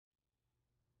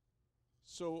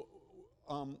So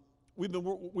we've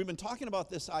been talking about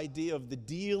this idea of the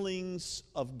dealings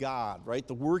of God, right?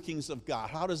 The workings of God.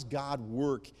 How does God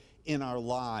work in our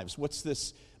lives? What's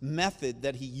this method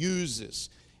that he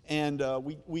uses? And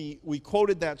we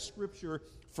quoted that scripture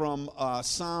from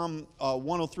Psalm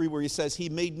 103 where he says, he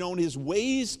made known his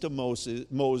ways to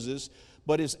Moses,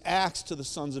 but his acts to the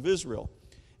sons of Israel.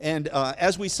 And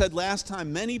as we said last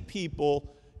time, many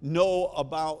people know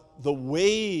about the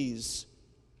ways,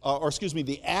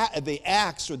 the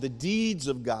acts or the deeds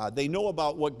of God. They know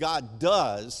about what God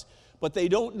does, but they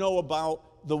don't know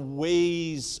about the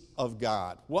ways of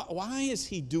God. Why is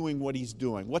he doing what he's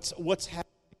doing? What's happening?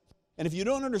 And if you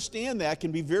don't understand that, it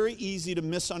can be very easy to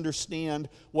misunderstand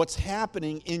what's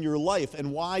happening in your life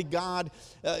and why God,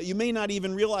 you may not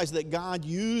even realize that God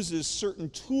uses certain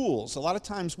tools. A lot of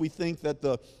times we think that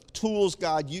the tools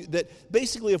God uses, that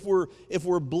basically if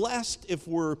we're blessed, if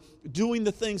we're doing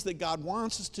the things that God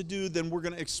wants us to do, then we're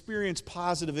going to experience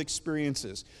positive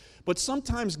experiences. But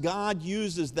sometimes God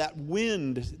uses that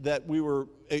wind that we were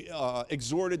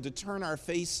exhorted to turn our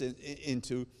face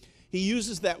into. He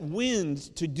uses that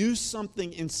wind to do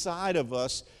something inside of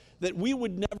us that we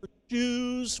would never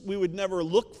choose, we would never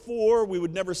look for, we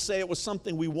would never say it was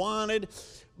something we wanted,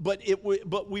 but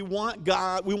we want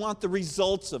God, we want the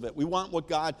results of it. We want what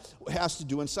God has to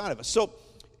do inside of us. So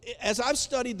as I've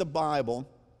studied the Bible,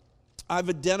 I've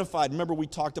identified, remember we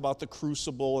talked about the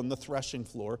crucible and the threshing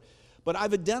floor, but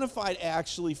I've identified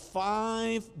actually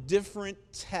 5 different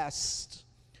tests,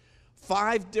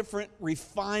 5 different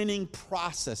refining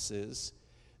processes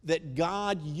that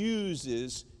God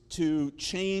uses to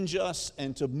change us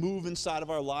and to move inside of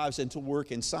our lives and to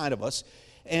work inside of us.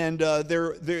 And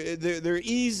they're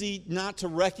easy not to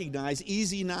recognize,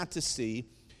 easy not to see,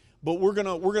 but we're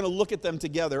gonna look at them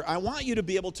together. I want you to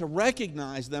be able to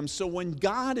recognize them so when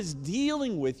God is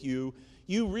dealing with you,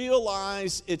 you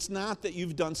realize it's not that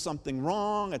you've done something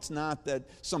wrong, it's not that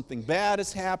something bad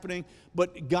is happening,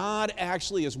 but God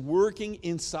actually is working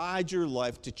inside your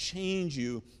life to change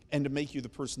you and to make you the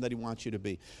person that he wants you to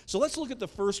be. So let's look at the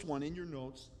first one in your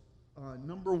notes.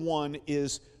 Number 1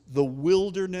 is the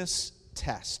wilderness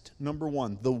test. Number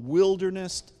 1, the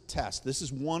wilderness test. This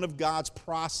is one of God's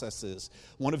processes,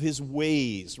 one of his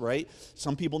ways, right?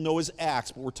 Some people know his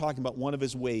acts, but we're talking about one of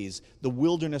his ways, the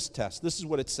wilderness test. This is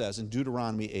what it says in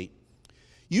Deuteronomy 8.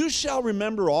 You shall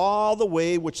remember all the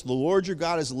way which the Lord your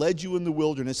God has led you in the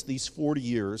wilderness these 40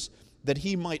 years, that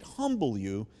he might humble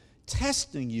you,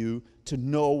 testing you to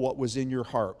know what was in your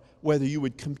heart, whether you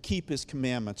would keep his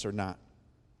commandments or not.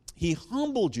 He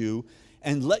humbled you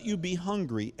and let you be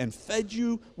hungry, and fed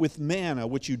you with manna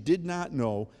which you did not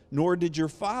know, nor did your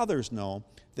fathers know,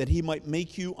 that he might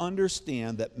make you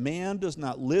understand that man does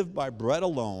not live by bread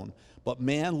alone, but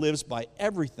man lives by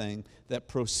everything that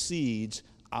proceeds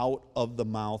out of the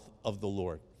mouth of the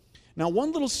Lord. Now,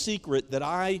 one little secret that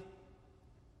I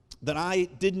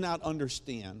did not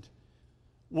understand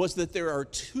was that there are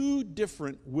 2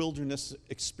 different wilderness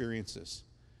experiences.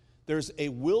 There's a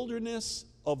wilderness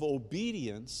of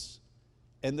obedience,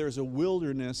 and there's a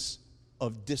wilderness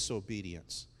of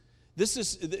disobedience. This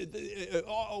is,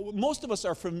 most of us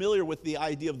are familiar with the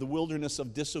idea of the wilderness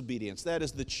of disobedience. That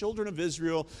is, the children of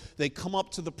Israel, they come up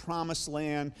to the promised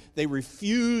land, they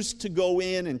refuse to go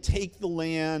in and take the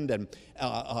land and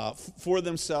for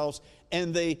themselves,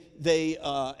 and they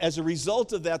as a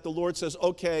result of that, the Lord says,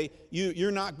 okay,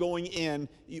 you're not going in,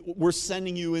 we're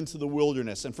sending you into the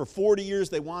wilderness. And for 40 years,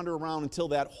 they wander around until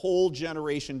that whole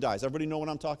generation dies. Everybody know what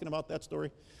I'm talking about, that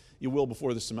story? You will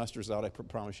before the semester's out, I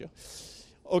promise you.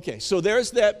 Okay, so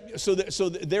there's that. So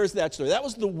there's that story. That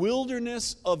was the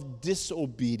wilderness of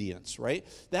disobedience, right?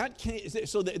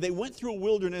 So they went through a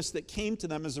wilderness that came to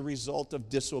them as a result of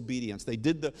disobedience.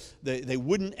 They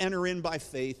wouldn't enter in by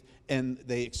faith, and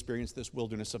they experienced this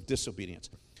wilderness of disobedience.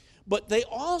 But they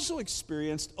also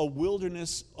experienced a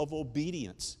wilderness of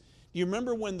obedience. Do you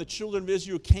remember when the children of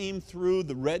Israel came through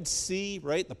the Red Sea,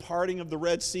 right? The parting of the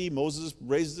Red Sea. Moses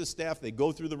raises his staff. They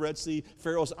go through the Red Sea.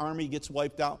 Pharaoh's army gets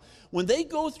wiped out. When they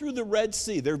go through the Red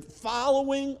Sea, they're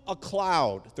following a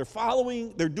cloud.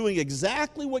 They're doing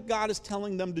exactly what God is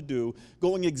telling them to do,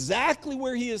 going exactly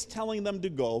where he is telling them to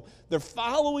go. They're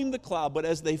following the cloud, but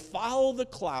as they follow the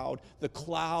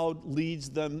cloud leads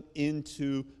them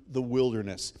into the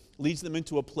wilderness, leads them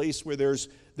into a place where there's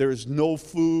no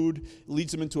food,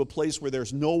 leads them into a place where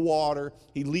there's no water.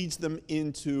 He leads them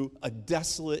into a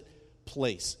desolate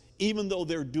place, even though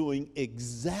they're doing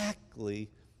exactly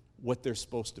what they're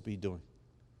supposed to be doing.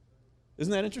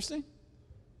 Isn't that interesting?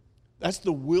 That's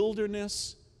the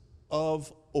wilderness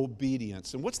of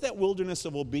obedience. And what's that wilderness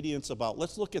of obedience about?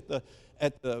 Let's look at the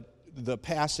the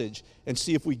passage and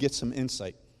see if we get some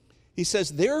insight. He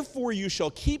says, therefore you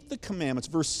shall keep the commandments,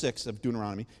 verse 6 of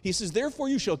Deuteronomy. He says, therefore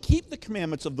you shall keep the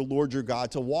commandments of the Lord your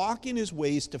God, to walk in his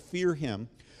ways, to fear him.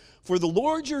 For the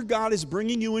Lord your God is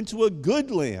bringing you into a good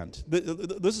land.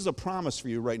 This is a promise for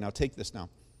you right now. Take this now.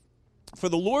 For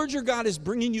the Lord your God is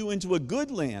bringing you into a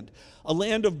good land, a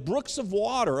land of brooks of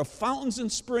water, of fountains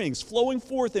and springs, flowing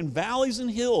forth in valleys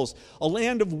and hills, a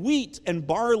land of wheat and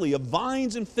barley, of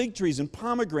vines and fig trees and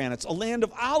pomegranates, a land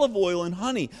of olive oil and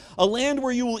honey, a land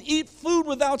where you will eat food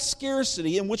without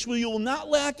scarcity, in which you will not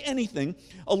lack anything,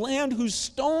 a land whose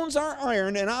stones are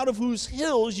iron, and out of whose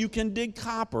hills you can dig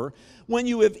copper. When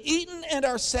you have eaten and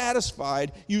are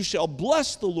satisfied, you shall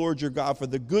bless the Lord your God for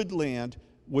the good land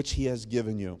which he has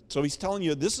given you. So he's telling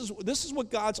you this is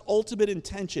what God's ultimate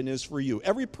intention is for you.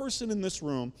 Every person in this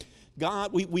room,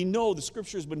 God, we know the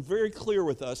scripture has been very clear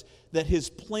with us that his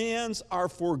plans are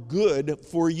for good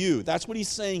for you. That's what he's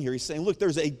saying here. He's saying, look,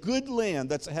 there's a good land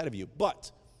that's ahead of you.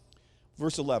 But,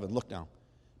 verse 11, look now.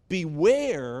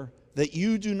 Beware that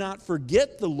you do not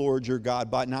forget the Lord your God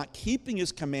by not keeping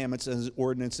his commandments and his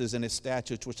ordinances and his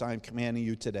statutes, which I am commanding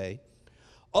you today.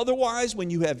 Otherwise, when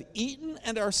you have eaten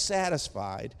and are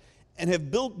satisfied, and have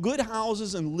built good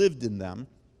houses and lived in them,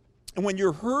 and when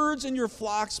your herds and your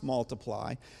flocks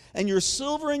multiply, and your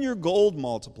silver and your gold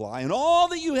multiply, and all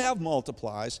that you have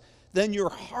multiplies, then your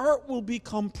heart will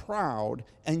become proud,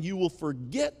 and you will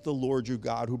forget the Lord your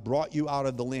God, who brought you out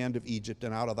of the land of Egypt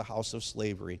and out of the house of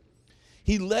slavery.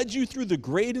 He led you through the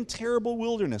great and terrible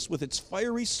wilderness with its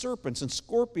fiery serpents and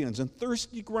scorpions and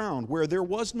thirsty ground where there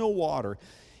was no water.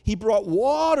 He brought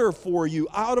water for you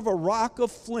out of a rock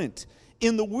of flint.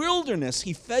 In the wilderness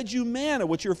he fed you manna,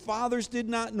 which your fathers did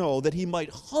not know, that he might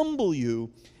humble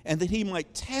you and that he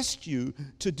might test you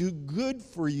to do good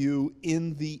for you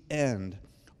in the end.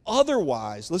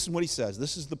 Otherwise, listen what he says,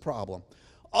 this is the problem.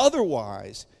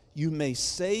 Otherwise, you may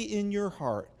say in your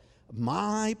heart,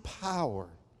 my power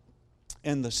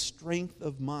and the strength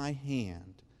of my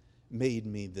hand made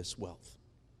me this wealth.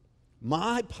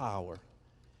 My power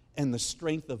and the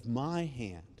strength of my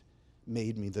hand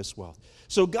made me this wealth.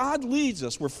 So God leads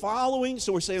us. We're following.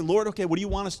 So we're saying, Lord, okay, what do you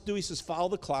want us to do? He says, follow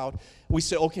the cloud. We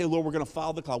say, okay, Lord, we're going to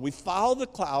follow the cloud. We follow the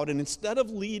cloud, and instead of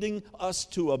leading us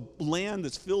to a land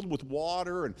that's filled with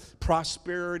water and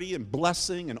prosperity and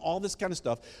blessing and all this kind of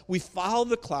stuff, we follow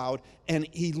the cloud, and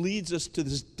he leads us to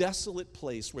this desolate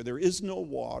place where there is no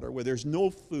water, where there's no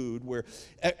food, where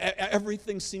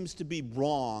everything seems to be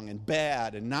wrong and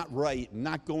bad and not right and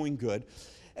not going good.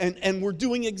 And we're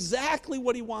doing exactly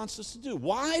what he wants us to do.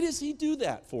 Why does he do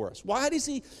that for us? Why does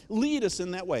he lead us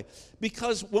in that way?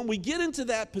 Because when we get into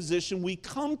that position, we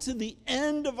come to the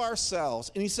end of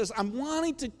ourselves. And he says, I'm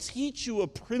wanting to teach you a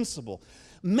principle.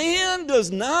 Man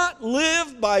does not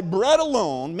live by bread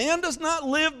alone. Man does not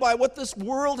live by what this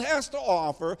world has to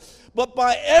offer, but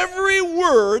by every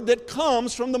word that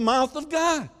comes from the mouth of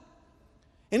God.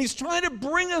 And he's trying to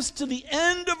bring us to the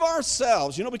end of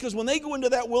ourselves, because when they go into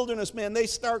that wilderness, man, they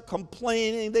start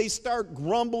complaining, they start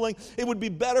grumbling. It would be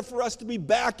better for us to be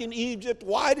back in Egypt.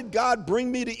 Why did God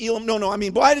bring me to Elam?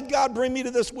 Why did God bring me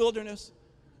to this wilderness?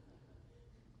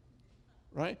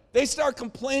 Right? They start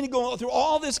complaining, going through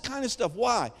all this kind of stuff.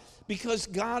 Why? Because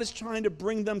God is trying to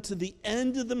bring them to the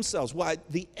end of themselves. Why?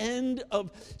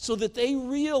 So that they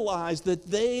realize that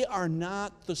they are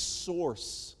not the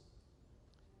source.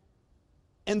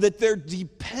 And that they're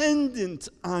dependent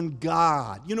on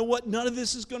God. You know what? None of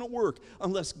this is going to work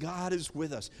unless God is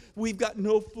with us. We've got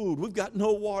no food. We've got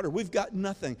no water. We've got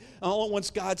nothing. All at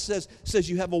once God says,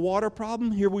 you have a water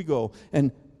problem? Here we go.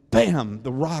 And bam,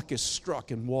 the rock is struck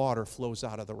and water flows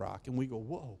out of the rock. And we go,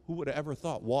 whoa, who would have ever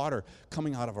thought water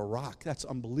coming out of a rock? That's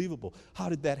unbelievable. How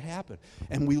did that happen?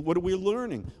 And what are we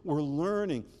learning? We're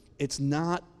learning it's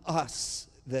not us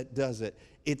that does it.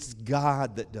 It's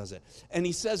God that does it. And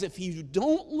he says, if you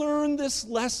don't learn this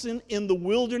lesson in the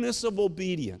wilderness of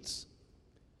obedience,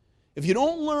 if you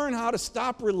don't learn how to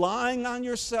stop relying on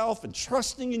yourself and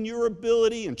trusting in your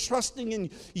ability and trusting in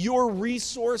your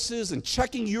resources and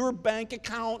checking your bank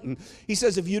account, and he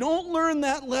says, if you don't learn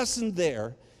that lesson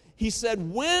there, he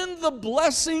said, when the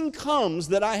blessing comes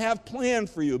that I have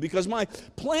planned for you, because my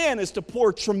plan is to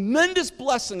pour tremendous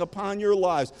blessing upon your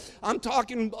lives. I'm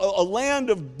talking a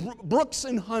land of brooks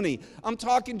and honey. I'm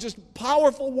talking just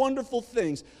powerful, wonderful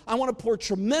things. I want to pour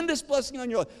tremendous blessing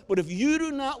on your life. But if you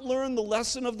do not learn the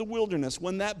lesson of the wilderness,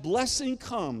 when that blessing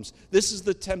comes, this is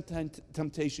the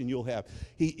temptation you'll have.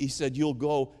 He said,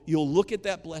 you'll look at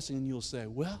that blessing and you'll say,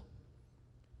 well,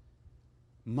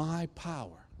 my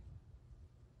power.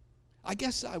 I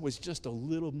guess I was just a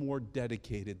little more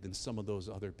dedicated than some of those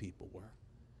other people were.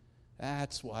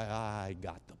 That's why I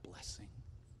got the blessing.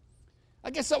 I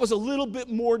guess I was a little bit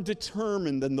more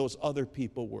determined than those other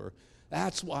people were.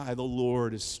 That's why the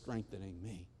Lord is strengthening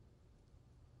me.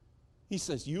 He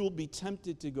says, you'll be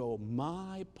tempted to go,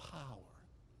 my power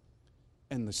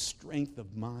and the strength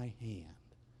of my hand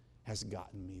has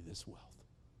gotten me this wealth.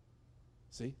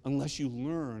 See? Unless you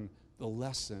learn the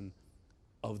lesson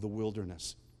of the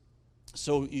wilderness.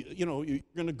 So, you're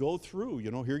going to go through,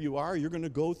 here you are, you're going to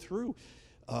go through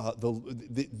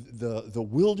the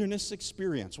wilderness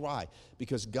experience. Why?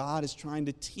 Because God is trying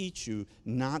to teach you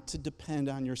not to depend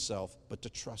on yourself, but to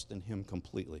trust in Him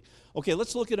completely. Okay,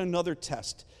 let's look at another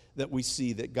test that we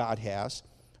see that God has.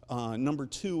 Number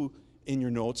 2 in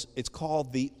your notes, it's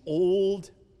called the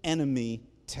Old Enemy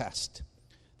Test.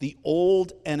 The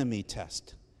Old Enemy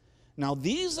Test. Now,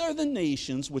 these are the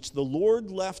nations which the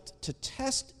Lord left to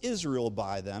test Israel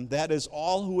by them, that is,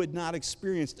 all who had not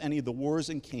experienced any of the wars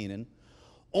in Canaan,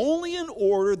 only in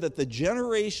order that the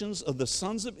generations of the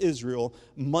sons of Israel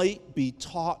might be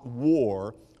taught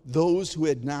war, those who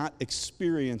had not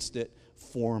experienced it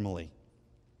formerly.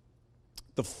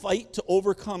 The fight to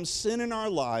overcome sin in our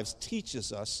lives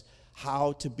teaches us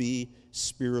how to be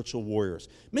spiritual warriors.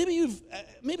 Maybe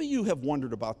you have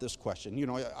wondered about this question.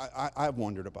 I've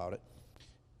wondered about it.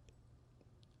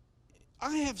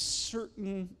 I have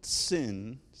certain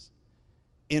sins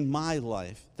in my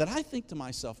life that I think to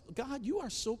myself, God, you are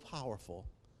so powerful.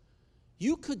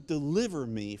 You could deliver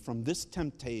me from this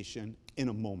temptation in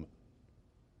a moment.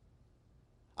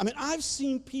 I mean, I've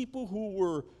seen people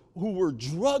who were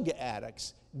drug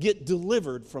addicts get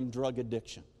delivered from drug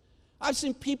addiction. I've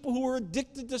seen people who were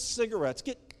addicted to cigarettes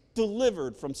get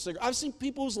delivered from cigarettes. I've seen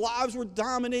people whose lives were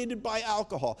dominated by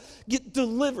alcohol get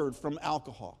delivered from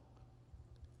alcohol.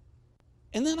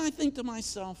 And then I think to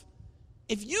myself,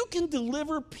 if you can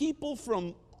deliver people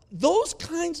from those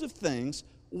kinds of things,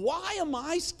 why am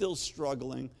I still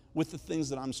struggling with the things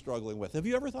that I'm struggling with? Have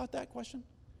you ever thought that question?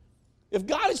 If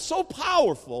God is so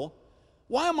powerful,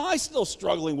 why am I still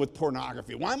struggling with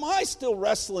pornography? Why am I still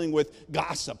wrestling with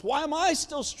gossip? Why am I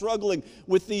still struggling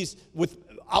with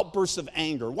outbursts of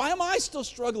anger? Why am I still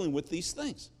struggling with these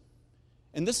things?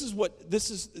 And this is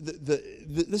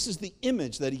the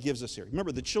image that he gives us here.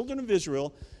 Remember, the children of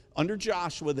Israel under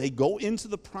Joshua, they go into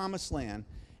the promised land,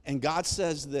 and God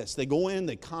says this. They go in,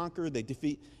 they conquer, they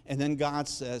defeat, and then God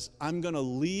says, I'm going to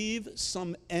leave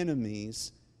some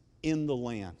enemies in the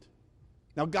land.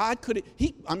 Now, God could,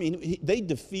 they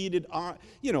defeated,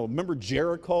 remember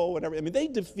Jericho, whatever. I mean, they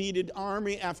defeated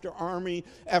army after army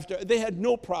they had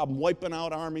no problem wiping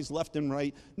out armies left and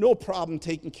right, no problem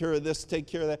taking care of this, take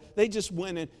care of that. They just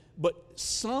went in. But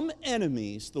some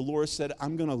enemies, the Lord said,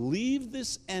 I'm going to leave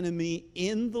this enemy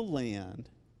in the land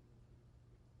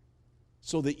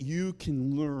so that you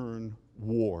can learn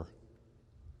war.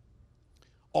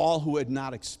 All who had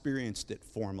not experienced it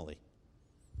formerly.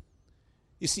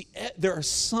 You see, there are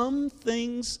some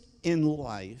things in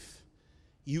life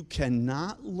you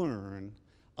cannot learn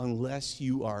unless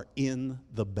you are in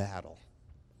the battle.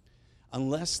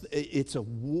 Unless it's a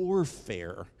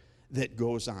warfare that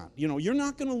goes on. You're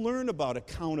not going to learn about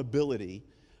accountability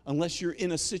unless you're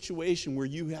in a situation where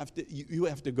you have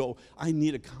to go, I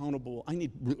need accountable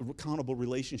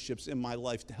relationships in my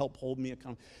life to help hold me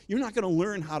accountable. You're not going to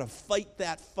learn how to fight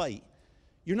that fight.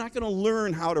 You're not going to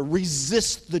learn how to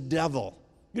resist the devil.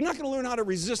 You're not going to learn how to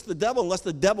resist the devil unless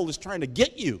the devil is trying to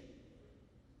get you.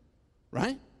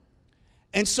 Right?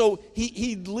 And so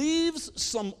he leaves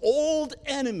some old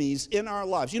enemies in our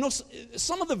lives.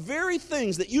 Some of the very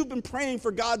things that you've been praying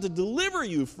for God to deliver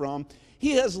you from,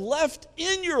 He has left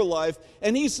in your life,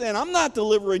 and He's saying, I'm not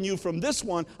delivering you from this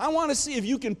one. I want to see if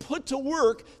you can put to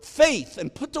work faith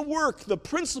and put to work the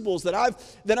principles that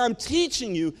I'm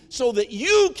teaching you so that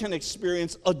you can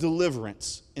experience a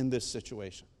deliverance in this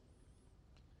situation.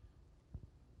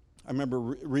 I remember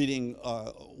reading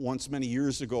once many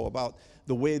years ago about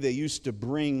the way they used to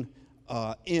bring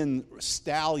in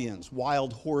stallions,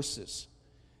 wild horses.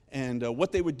 And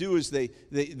what they would do is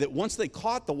that once they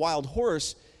caught the wild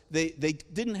horse, they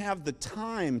didn't have the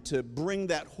time to bring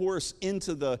that horse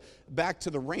back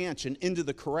to the ranch and into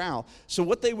the corral. So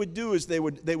what they would do is they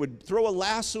would throw a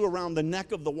lasso around the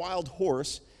neck of the wild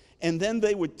horse, and then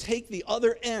they would take the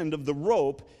other end of the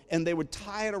rope and they would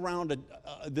tie it around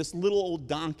this little old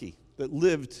donkey that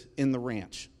lived in the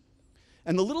ranch.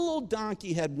 And the little old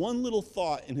donkey had one little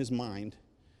thought in his mind,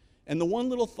 and the one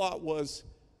little thought was,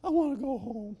 I want to go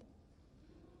home.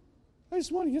 I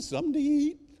just want to get something to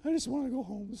eat. I just want to go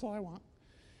home. That's all I want.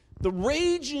 The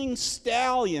raging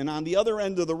stallion on the other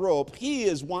end of the rope, he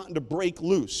is wanting to break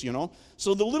loose, you know.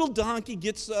 So the little donkey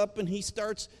gets up and he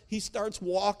starts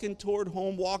walking toward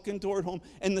home,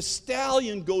 and the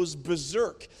stallion goes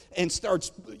berserk and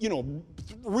starts, you know,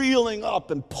 reeling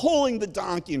up and pulling the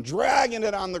donkey and dragging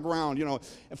it on the ground, you know.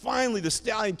 And finally the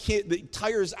stallion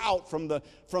tires out from the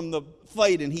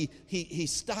fight, and he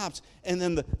stops, and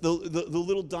then the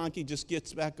little donkey just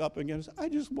gets back up again and says, I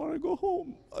just want to go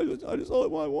home. I just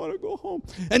want to go home.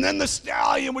 And then the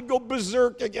stallion would go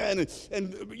berserk again,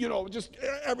 and you know, just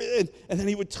everything. And then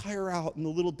he would tire out, and the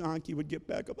little donkey would get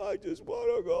back up. I just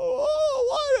want to go home.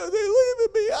 Why are they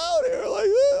leaving me out here like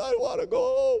this? I want to go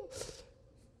home.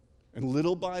 And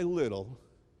little by little,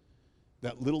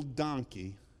 that little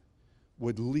donkey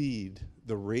would lead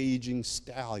the raging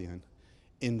stallion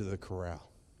into the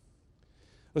corral.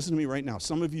 Listen to me right now.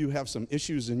 Some of you have some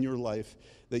issues in your life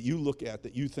that you look at,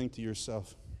 that you think to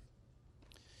yourself,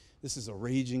 this is a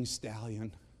raging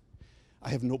stallion. I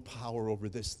have no power over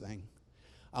this thing.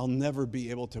 I'll never be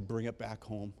able to bring it back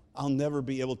home. I'll never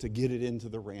be able to get it into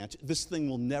the ranch. This thing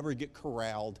will never get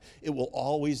corralled. It will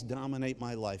always dominate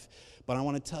my life. But I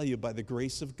want to tell you, by the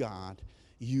grace of God,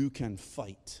 you can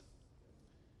fight.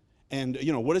 And,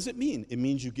 you know, what does it mean? It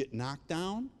means you get knocked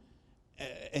down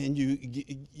and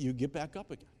you get back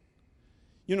up again.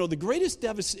 You know, the greatest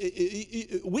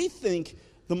we think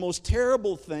the most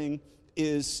terrible thing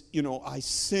is, you know, I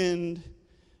sinned,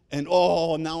 and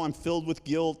now I'm filled with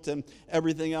guilt and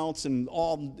everything else, and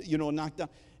all, you know, knocked down.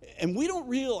 And we don't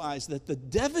realize that the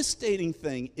devastating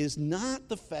thing is not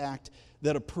the fact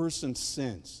that a person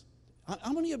sins.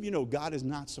 How many of you know God is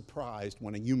not surprised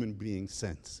when a human being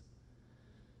sins?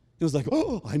 He was like,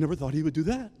 oh, I never thought he would do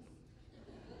that.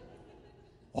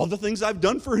 All the things I've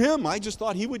done for him, I just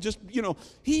thought he would just, you know,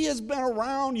 he has been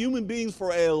around human beings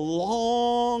for a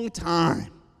long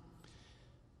time.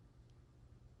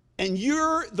 And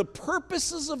the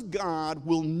purposes of God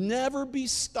will never be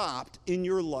stopped in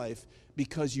your life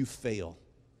because you fail,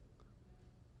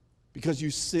 because you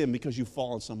sin, because you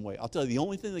fall in some way. I'll tell you, the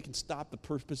only thing that can stop the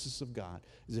purposes of God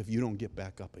is if you don't get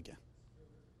back up again.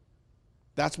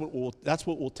 That's what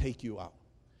will take you out.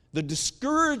 The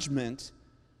discouragement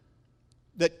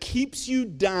that keeps you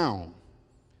down,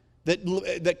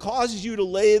 that causes you to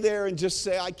lay there and just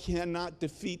say, I cannot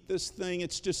defeat this thing.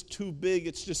 It's just too big.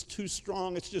 It's just too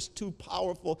strong. It's just too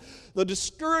powerful. The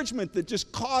discouragement that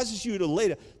just causes you to lay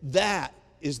there, that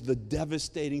is the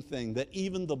devastating thing that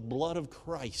even the blood of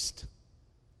Christ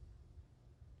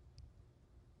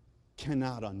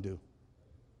cannot undo.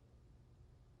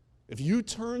 If you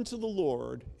turn to the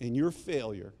Lord in your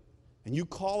failure, and you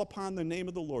call upon the name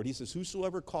of the Lord, he says,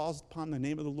 whosoever calls upon the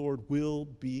name of the Lord will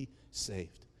be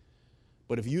saved.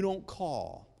 But if you don't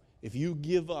call, if you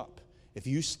give up, if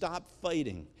you stop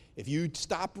fighting, if you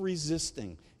stop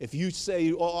resisting, if you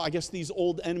say, oh, I guess these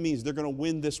old enemies, they're going to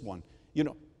win this one, you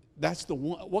know, that's the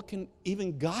one. What can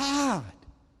even God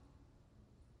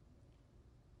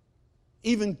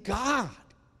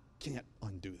can't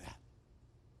undo that.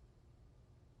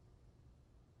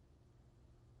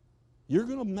 You're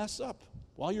going to mess up.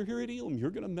 While you're here at Elam,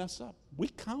 you're going to mess up. We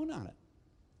count on it.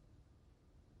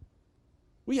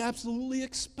 We absolutely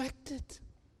expect it.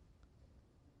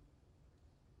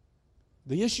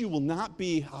 The issue will not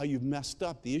be how you've messed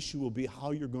up. The issue will be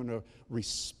how you're going to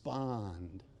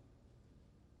respond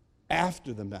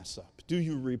after the mess up. Do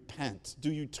you repent?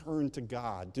 Do you turn to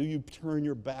God? Do you turn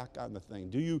your back on the thing?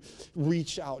 Do you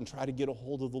reach out and try to get a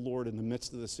hold of the Lord in the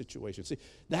midst of the situation? See,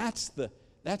 that's the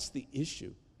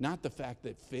issue. Not the fact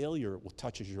that failure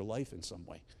touches your life in some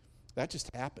way. That just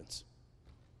happens.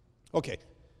 Okay.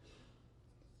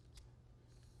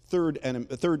 Third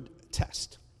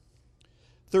test.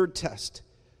 Third test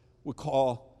we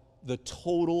call the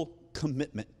total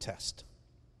commitment test.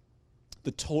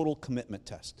 The total commitment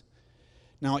test.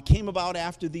 Now, it came about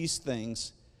after these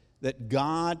things that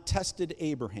God tested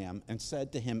Abraham and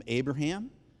said to him,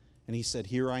 Abraham, and he said,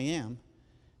 here I am.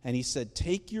 And he said,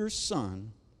 take your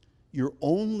son, your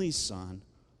only son,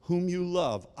 whom you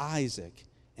love, Isaac,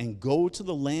 and go to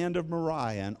the land of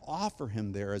Moriah and offer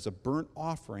him there as a burnt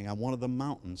offering on one of the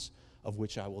mountains of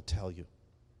which I will tell you.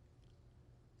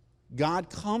 God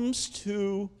comes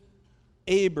to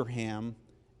Abraham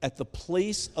at the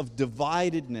place of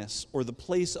dividedness or the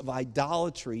place of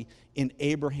idolatry in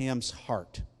Abraham's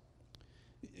heart.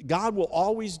 God will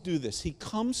always do this. He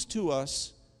comes to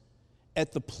us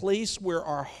at the place where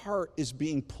our heart is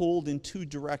being pulled in two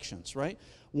directions, right?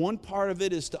 One part of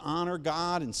it is to honor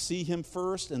God and see Him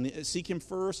first and seek Him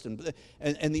first. And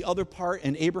the other part,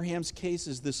 in Abraham's case,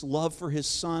 is this love for his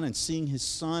son and seeing his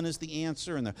son as the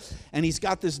answer. And he's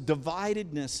got this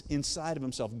dividedness inside of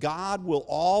himself. God will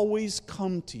always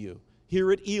come to you.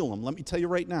 Here at Elam, let me tell you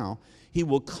right now, He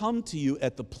will come to you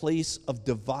at the place of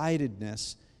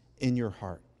dividedness in your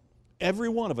heart. Every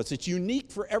one of us. It's unique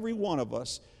for every one of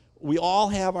us. We all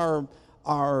have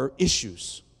our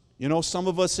issues. You know, some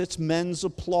of us, it's men's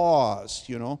applause,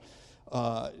 you know.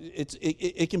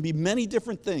 It can be many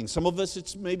different things. Some of us,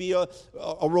 it's maybe a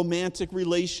romantic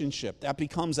relationship.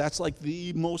 That's like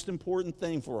the most important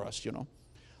thing for us, you know.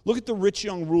 Look at the rich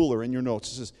young ruler in your notes.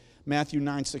 This is Matthew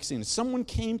 9:16. Someone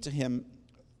came to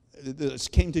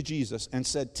Jesus and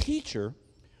said, "Teacher,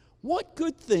 what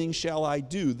good thing shall I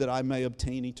do that I may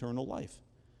obtain eternal life?"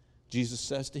 Jesus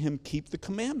says to him, "Keep the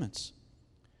commandments."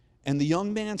 And the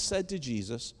young man said to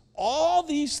Jesus, "All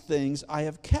these things I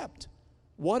have kept.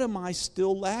 What am I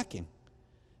still lacking?"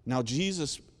 Now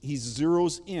Jesus, he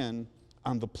zeroes in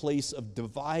on the place of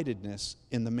dividedness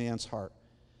in the man's heart.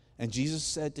 And Jesus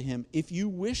said to him, "If you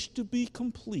wish to be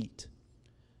complete,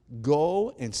 go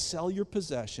and sell your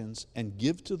possessions and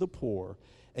give to the poor,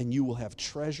 and you will have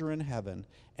treasure in heaven,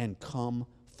 and come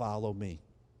follow me."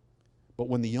 But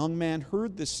when the young man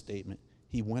heard this statement,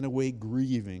 he went away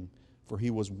grieving, for he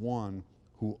was one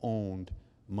who owned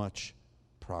much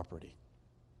property.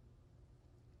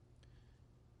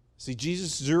 See,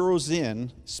 Jesus zeroes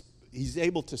in. He's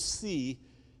able to see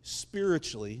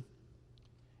spiritually,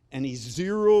 and he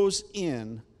zeroes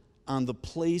in on the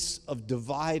place of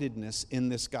dividedness in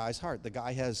this guy's heart. The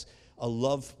guy has a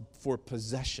love for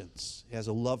possessions. He has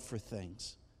a love for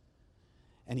things.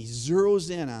 And he zeroes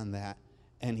in on that,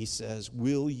 and he says,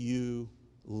 "Will you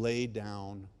lay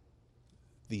down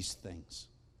these things?"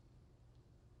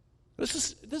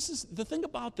 This is the thing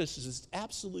about this is it's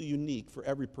absolutely unique for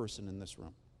every person in this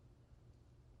room.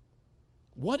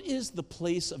 What is the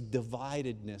place of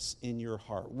dividedness in your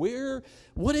heart?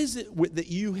 What is it that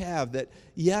you have that,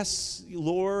 yes,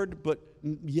 Lord, but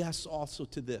yes also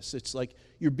to this? It's like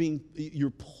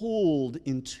you're pulled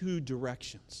in two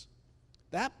directions.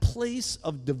 That place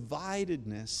of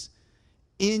dividedness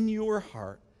in your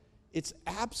heart, it's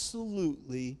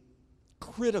absolutely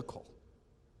critical.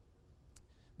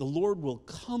 The Lord will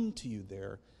come to you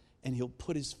there, and He'll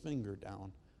put His finger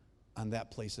down on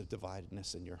that place of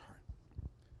dividedness in your heart.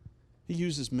 He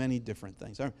uses many different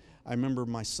things. I remember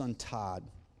my son Todd.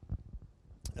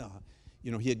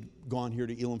 He had gone here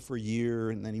to Elam for a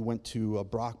year, and then he went to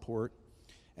Brockport,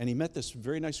 and he met this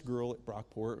very nice girl at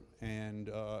Brockport, and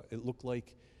it looked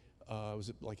like it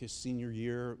was like his senior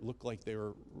year. It looked like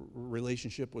their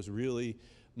relationship was really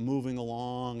moving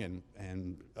along,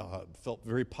 and felt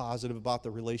very positive about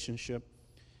the relationship.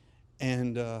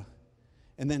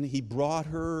 And then he brought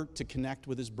her to connect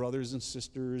with his brothers and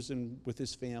sisters and with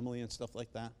his family and stuff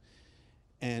like that.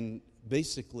 And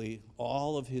basically,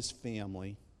 all of his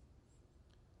family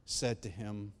said to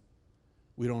him,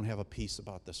 "We don't have a peace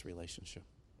about this relationship.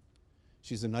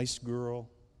 She's a nice girl,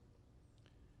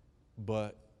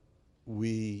 but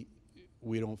we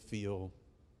don't feel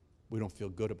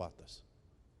good about this."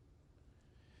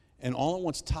 And all at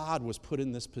once, Todd was put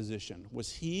in this position.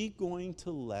 Was he going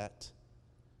to let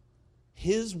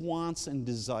his wants and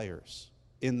desires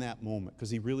in that moment, because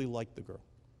he really liked the girl,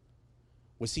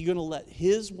 was he going to let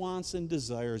his wants and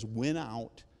desires win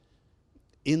out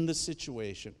in the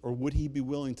situation, or would he be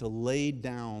willing to lay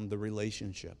down the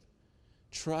relationship,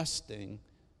 trusting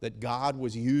that God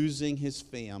was using his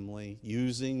family,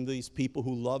 using these people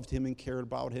who loved him and cared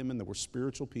about him and that were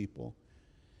spiritual people,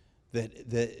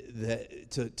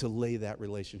 to lay that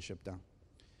relationship down?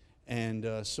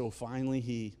 And so finally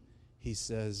he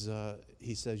says, I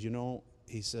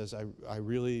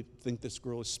really think this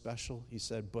girl is special. He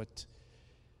said, but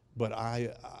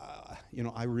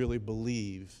I really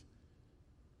believe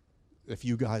if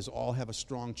you guys all have a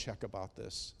strong check about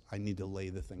this, I need to lay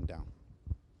the thing down.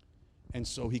 And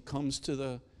so he comes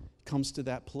to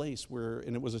that place where,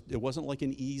 and it wasn't like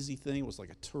an easy thing. It was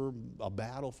like a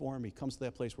battle for him. He comes to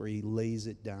that place where he lays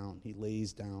it down. He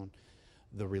lays down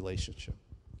the relationship.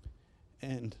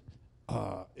 And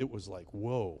it was like,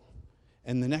 whoa.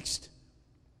 And the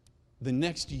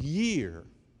next year,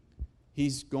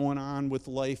 he's going on with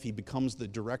life. He becomes the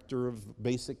director of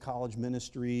basic college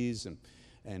ministries and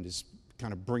is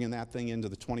kind of bringing that thing into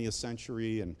the 20th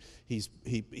century. And he's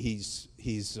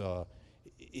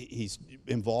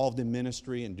involved in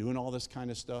ministry and doing all this kind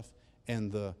of stuff.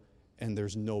 And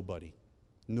there's nobody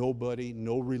Nobody,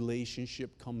 no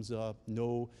relationship comes up,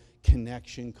 no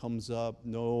connection comes up,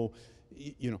 no,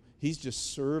 he's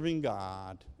just serving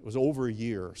God. It was over a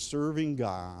year, serving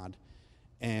God,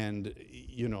 and,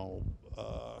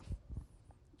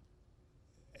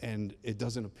 and it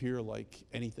doesn't appear like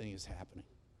anything is happening.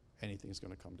 Anything is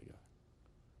going to come together.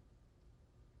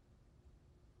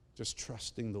 Just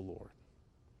trusting the Lord.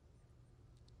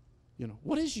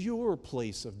 What is your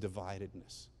place of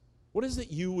dividedness? What is it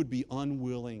you would be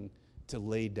unwilling to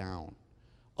lay down,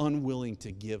 unwilling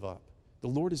to give up? The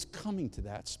Lord is coming to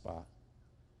that spot,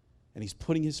 and he's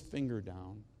putting his finger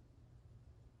down,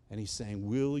 and he's saying,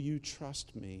 will you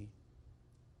trust me?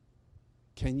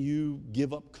 Can you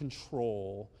give up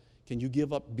control? Can you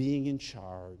give up being in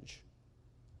charge?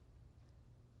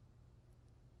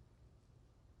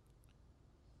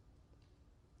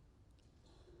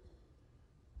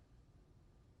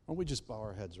 Why don't we just bow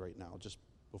our heads right now, just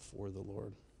before the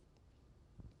Lord?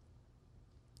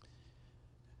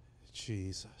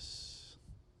 Jesus,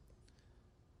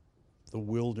 the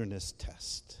wilderness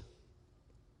test.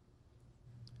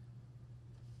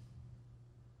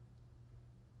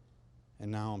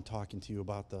 And now I'm talking to you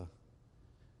about the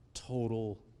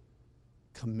total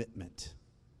commitment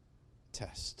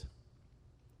test.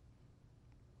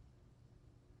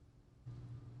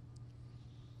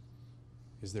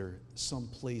 Is there some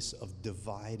place of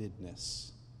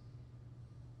dividedness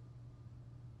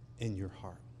in your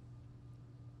heart?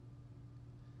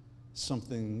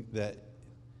 Something that,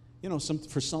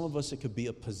 for some of us it could be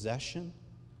a possession.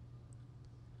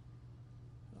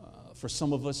 For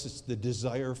some of us it's the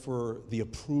desire for the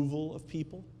approval of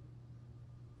people.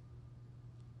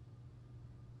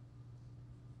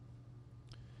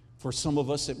 For some of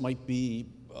us it might be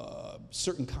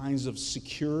certain kinds of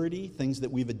security, things that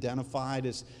we've identified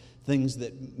as things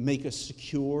that make us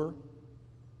secure.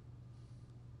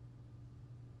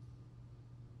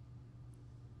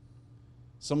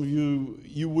 Some of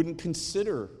you wouldn't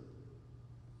consider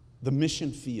the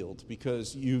mission field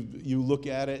because you look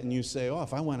at it and you say, oh,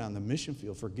 if I went on the mission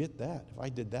field, forget that. If I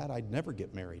did that, I'd never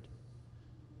get married.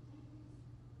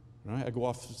 Right? I'd go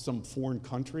off to some foreign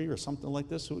country or something like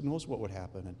this, who knows what would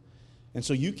happen. And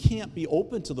so you can't be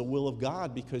open to the will of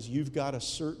God because you've got a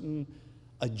certain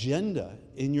agenda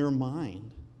in your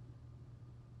mind.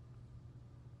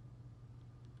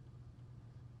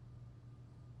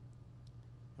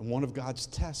 And one of God's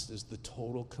tests is the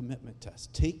total commitment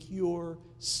test. Take your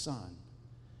son,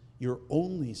 your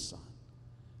only son,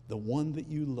 the one that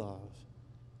you love,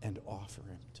 and offer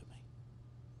him to me.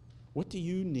 What do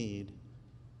you need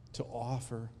to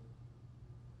offer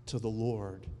to the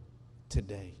Lord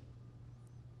today?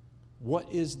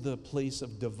 What is the place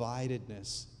of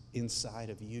dividedness inside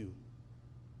of you?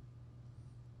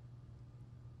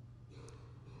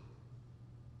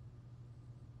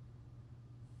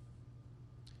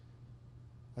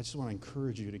 I just want to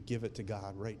encourage you to give it to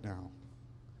God right now.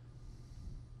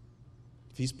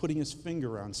 If he's putting his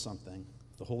finger on something,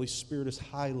 the Holy Spirit is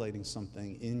highlighting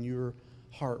something in your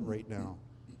heart right now,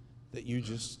 that you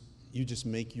just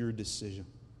make your decision.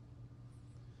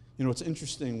 It's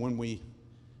interesting when we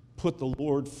put the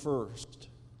Lord first.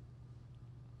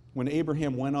 When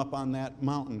Abraham went up on that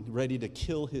mountain ready to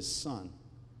kill his son,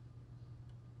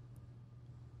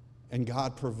 and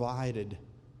God provided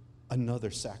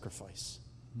another sacrifice.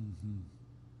 Mm-hmm.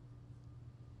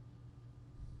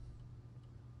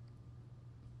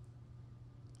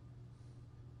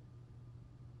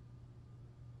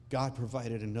 God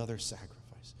provided another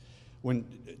sacrifice. When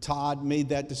Todd made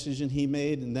that decision he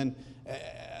made, and then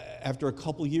after a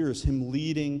couple years, him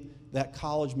leading that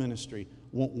college ministry,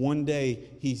 one day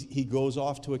he goes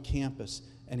off to a campus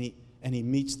and he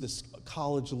meets this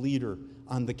college leader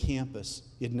on the campus.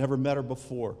 He had never met her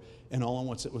before, and all at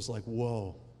once it was like,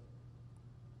 whoa,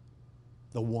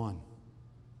 the one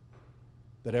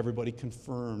that everybody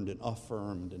confirmed and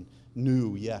affirmed and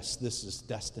knew, yes, this is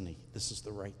destiny, this is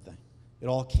the right thing. It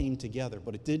all came together,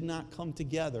 but it did not come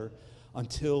together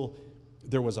until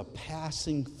there was a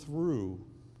passing through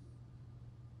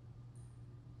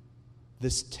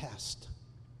this test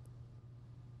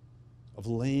of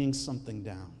laying something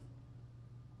down.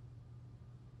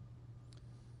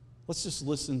 Let's just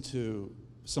listen to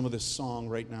some of this song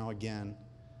right now again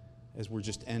as we're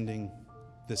just ending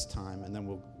this time, and then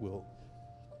we'll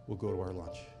go to our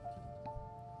lunch.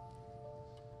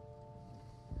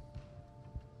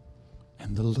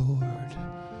 And the Lord,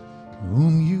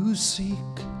 whom you seek,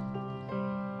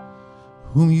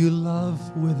 whom you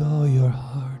love with all your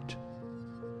heart,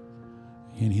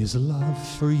 in his love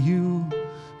for you,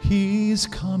 he's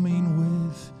coming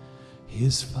with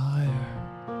his fire.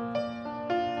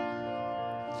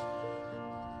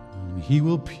 He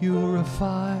will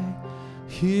purify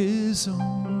his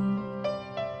own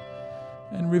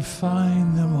and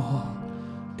refine them all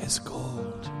as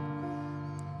gold,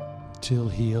 till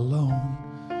he alone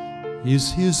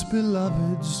is his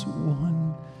beloved's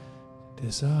one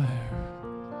desire.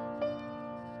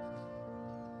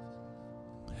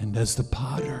 And as the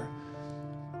potter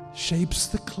shapes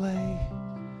the clay,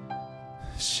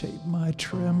 shape my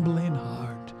trembling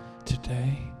heart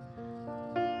today.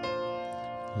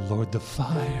 Lord, the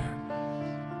fire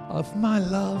of my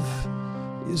love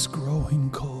is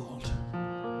growing cold.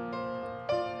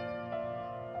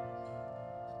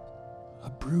 A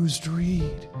bruised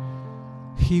reed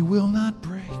he will not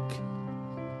break,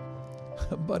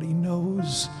 but he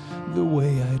knows the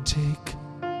way I take.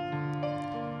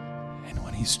 And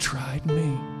when he's tried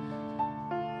me,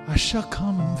 I shall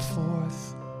come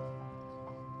forth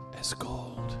as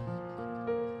gold.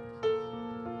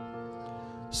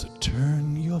 So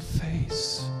turn your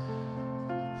face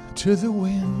to the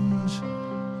wind,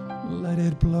 let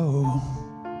it blow.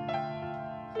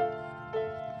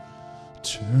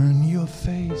 Turn your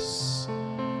face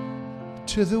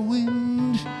to the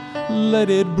wind, let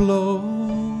it blow.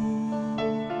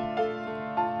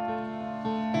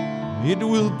 It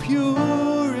will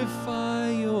purify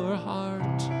your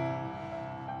heart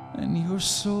and your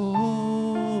soul.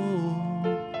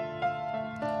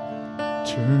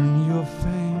 Turn your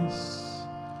face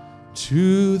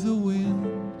to the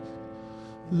wind,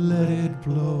 let it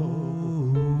blow.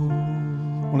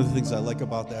 One of the things I like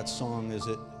about that song is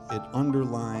it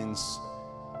underlines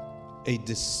a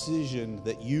decision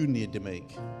that you need to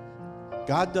make.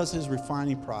 God does his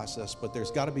refining process, but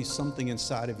there's got to be something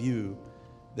inside of you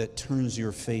that turns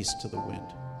your face to the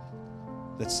wind,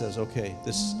 that says, okay,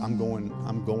 I'm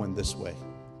going this way.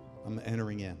 I'm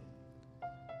entering in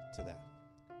to that.